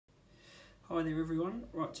Hi there everyone.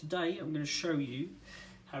 Right, today I'm going to show you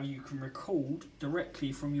how you can record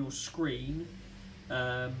directly from your screen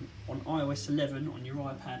on iOS 11 on your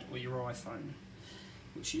iPad or your iPhone,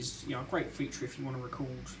 which is a great feature if you want to record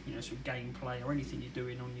some gameplay or anything you're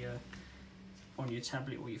doing on your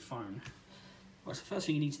tablet or your phone. Right, so the first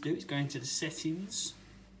thing you need to do is go into the settings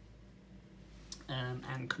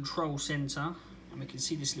and control center, and we can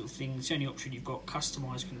see this little thing. It's the only option you've got,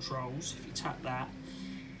 customize controls. If you tap that,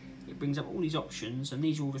 it brings up all these options, and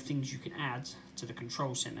these are all the things you can add to the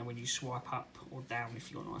control center when you swipe up or down if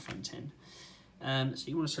you've got an iPhone 10. So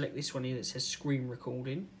you want to select this one here that says screen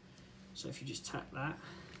recording. So if you just tap that,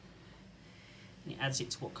 it adds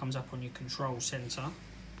it to what comes up on your control center.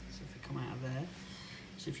 So if we come out of there,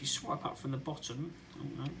 so if you swipe up from the bottom, oh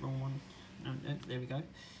no, wrong one, no, there we go.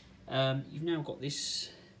 You've now got this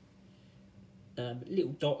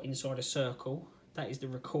little dot inside a circle. That is the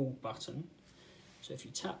record button. So if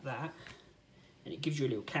you tap that, and it gives you a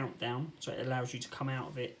little countdown, so it allows you to come out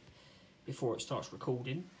of it before it starts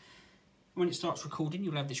recording. When it starts recording,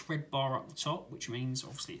 you'll have this red bar up the top, which means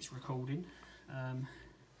obviously it's recording.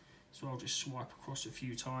 So I'll just swipe across a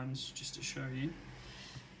few times just to show you.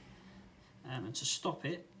 And to stop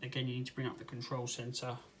it, again, you need to bring up the control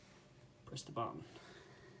center, press the button.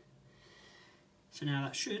 So now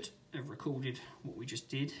that should have recorded what we just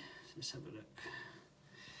did. So let's have a look.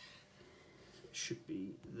 It should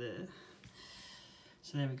be there.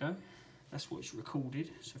 So there we go. That's what it's recorded.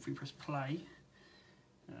 So if we press play,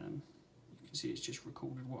 you can see it's just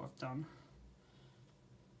recorded what I've done.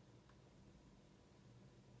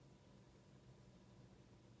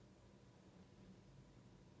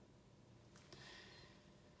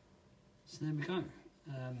 So there we go.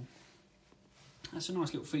 That's a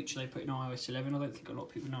nice little feature they put in iOS 11. I don't think a lot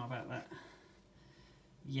of people know about that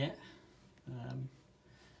yet.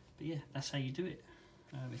 But yeah, that's how you do it.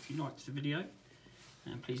 If you liked the video,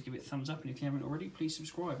 please give it a thumbs up, and if you haven't already, please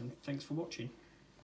subscribe, and thanks for watching.